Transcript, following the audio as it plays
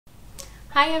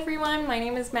Hi everyone, my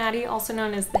name is Maddie, also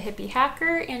known as the Hippie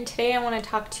Hacker, and today I want to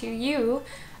talk to you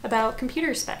about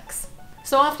computer specs.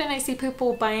 So often I see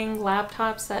people buying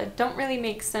laptops that don't really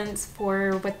make sense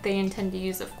for what they intend to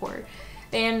use it for.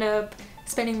 They end up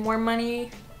spending more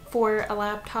money for a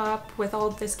laptop with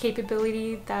all this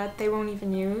capability that they won't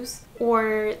even use,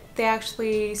 or they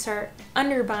actually start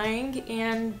underbuying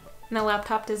and the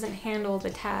laptop doesn't handle the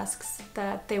tasks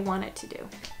that they want it to do.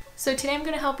 So today I'm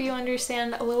going to help you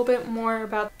understand a little bit more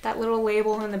about that little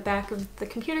label on the back of the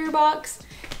computer box,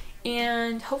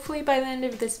 and hopefully by the end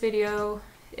of this video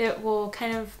it will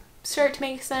kind of start to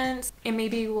make sense and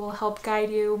maybe will help guide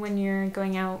you when you're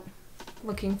going out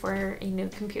looking for a new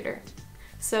computer.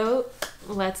 So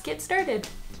let's get started.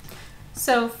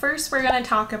 So first we're going to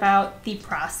talk about the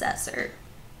processor.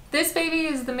 This baby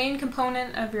is the main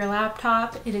component of your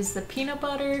laptop. It is the peanut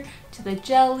butter to the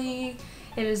jelly.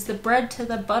 It is the bread to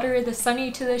the butter, the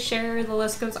sunny to the share, the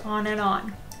list goes on and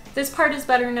on. This part is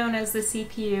better known as the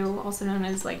CPU, also known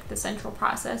as like the central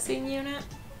processing unit.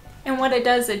 And what it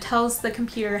does, it tells the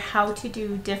computer how to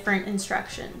do different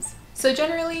instructions. So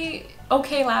generally,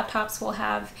 okay laptops will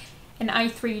have an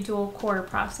i3 dual core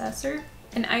processor.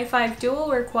 An i5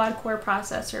 dual or quad core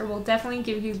processor will definitely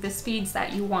give you the speeds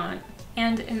that you want.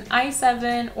 And an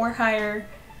i7 or higher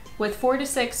with 4 to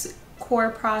 6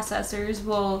 core processors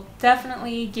will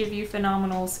definitely give you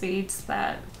phenomenal speeds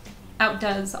that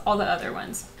outdoes all the other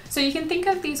ones. So you can think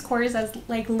of these cores as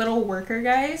like little worker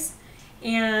guys,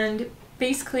 and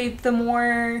basically the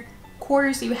more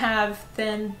cores you have,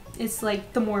 then it's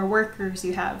like the more workers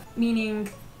you have, meaning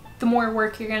the more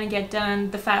work you're going to get done,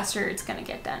 the faster it's going to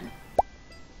get done.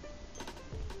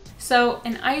 So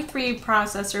an i3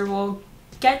 processor will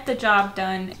get the job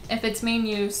done if its main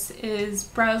use is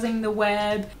browsing the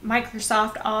web,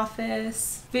 Microsoft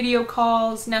Office, video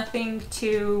calls, nothing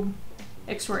too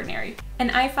extraordinary. An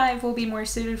i5 will be more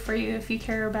suited for you if you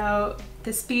care about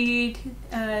the speed,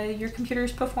 your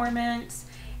computer's performance,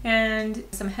 and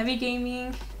some heavy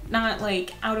gaming, not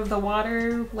like out of the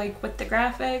water like with the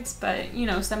graphics, but you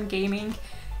know, some gaming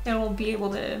it will be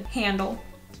able to handle.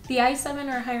 The i7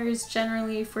 or higher is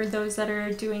generally for those that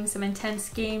are doing some intense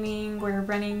gaming or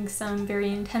running some very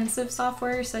intensive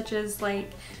software, such as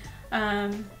like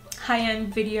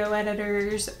high-end video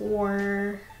editors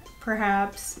or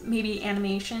perhaps maybe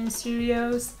animation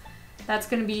studios. That's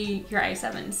going to be your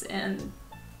i7s, and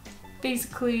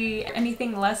basically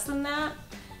anything less than that,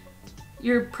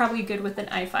 you're probably good with an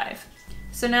i5.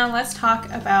 So now let's talk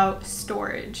about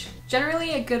storage.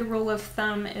 Generally, a good rule of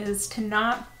thumb is to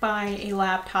not buy a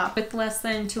laptop with less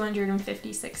than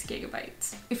 256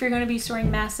 gigabytes. If you're going to be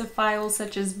storing massive files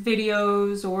such as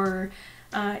videos or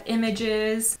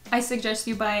images, I suggest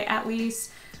you buy at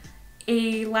least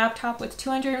a laptop with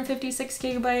 256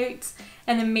 gigabytes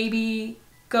and then maybe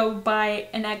go buy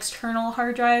an external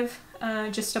hard drive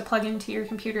just to plug into your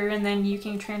computer, and then you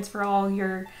can transfer all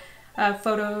your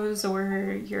photos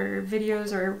or your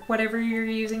videos or whatever you're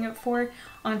using it for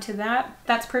onto that.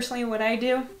 That's personally what I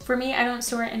do. For me, I don't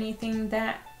store anything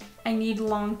that I need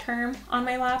long term on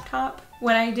my laptop.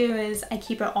 What I do is I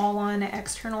keep it all on an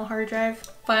external hard drive.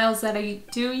 Files that I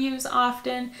do use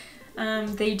often,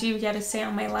 they do get to stay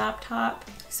on my laptop.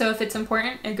 So if it's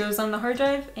important, it goes on the hard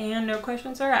drive and no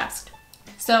questions are asked.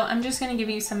 So I'm just going to give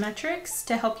you some metrics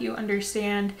to help you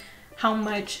understand how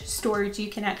much storage you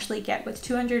can actually get with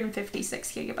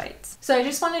 256 gigabytes. So I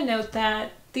just want to note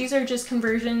that these are just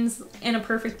conversions in a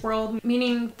perfect world,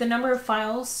 meaning the number of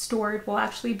files stored will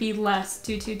actually be less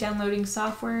due to downloading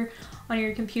software on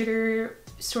your computer,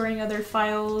 storing other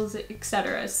files,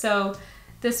 etc. So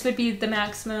this would be the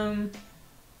maximum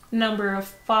number of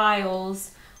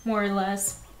files, more or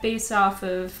less, based off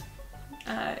of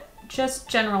just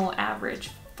general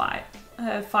average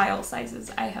file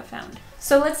sizes I have found.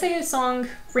 So let's say a song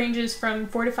ranges from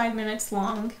 4 to 5 minutes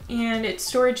long and its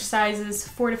storage size is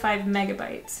 4 to 5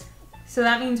 megabytes. So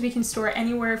that means we can store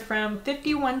anywhere from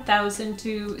 51,000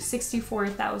 to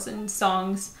 64,000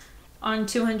 songs on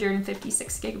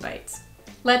 256 gigabytes.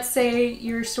 Let's say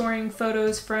you're storing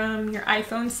photos from your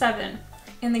iPhone 7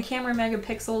 and the camera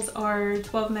megapixels are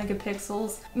 12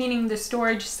 megapixels, meaning the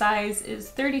storage size is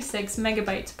 36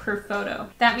 megabytes per photo.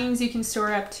 That means you can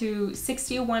store up to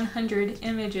 6,100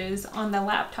 images on the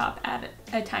laptop at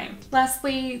a time.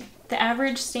 Lastly, the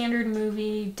average standard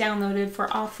movie downloaded for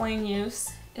offline use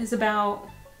is about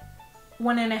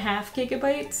 1.5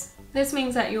 gigabytes. This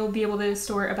means that you'll be able to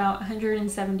store about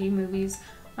 170 movies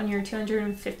on your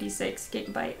 256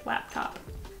 gigabyte laptop.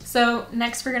 So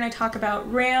next we're going to talk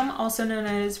about RAM, also known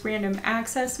as random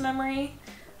access memory.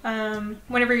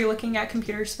 Whenever you're looking at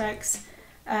computer specs,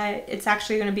 it's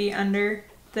actually going to be under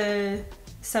the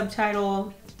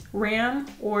subtitle RAM,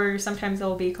 or sometimes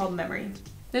it'll be called memory.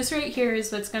 This right here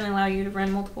is what's going to allow you to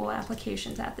run multiple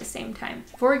applications at the same time.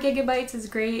 4 gigabytes is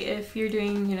great if you're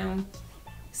doing, you know,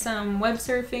 some web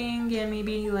surfing and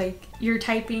maybe like you're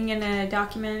typing in a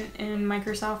document in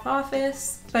Microsoft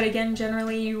Office. But again,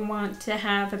 generally you want to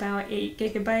have about 8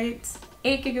 gigabytes.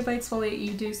 8 gigabytes will let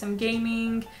you do some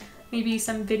gaming, maybe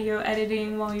some video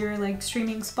editing while you're like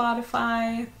streaming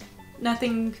Spotify.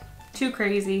 Nothing too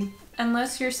crazy.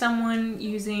 Unless you're someone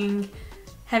using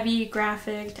heavy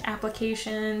graphic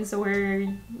applications or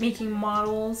making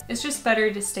models, it's just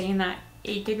better to stay in that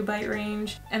 8 gigabyte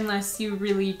range unless you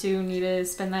really do need to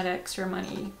spend that extra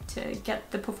money to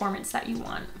get the performance that you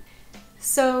want.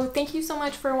 So thank you so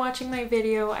much for watching my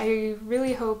video. I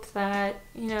really hope that,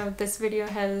 you know, this video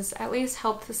has at least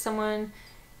helped someone,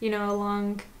 you know,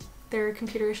 along their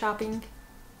computer shopping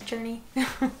journey.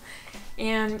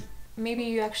 And maybe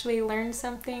you actually learned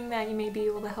something that you may be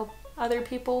able to help other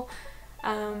people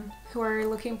who are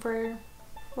looking for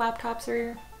laptops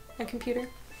or a computer.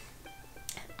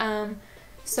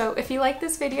 So if you like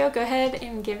this video, go ahead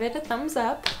and give it a thumbs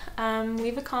up.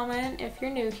 Leave a comment if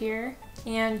you're new here,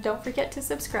 and don't forget to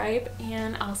subscribe,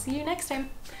 and I'll see you next time.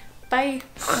 Bye!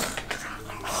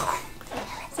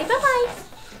 Say bye-bye!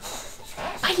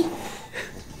 Bye!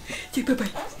 Say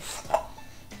bye-bye!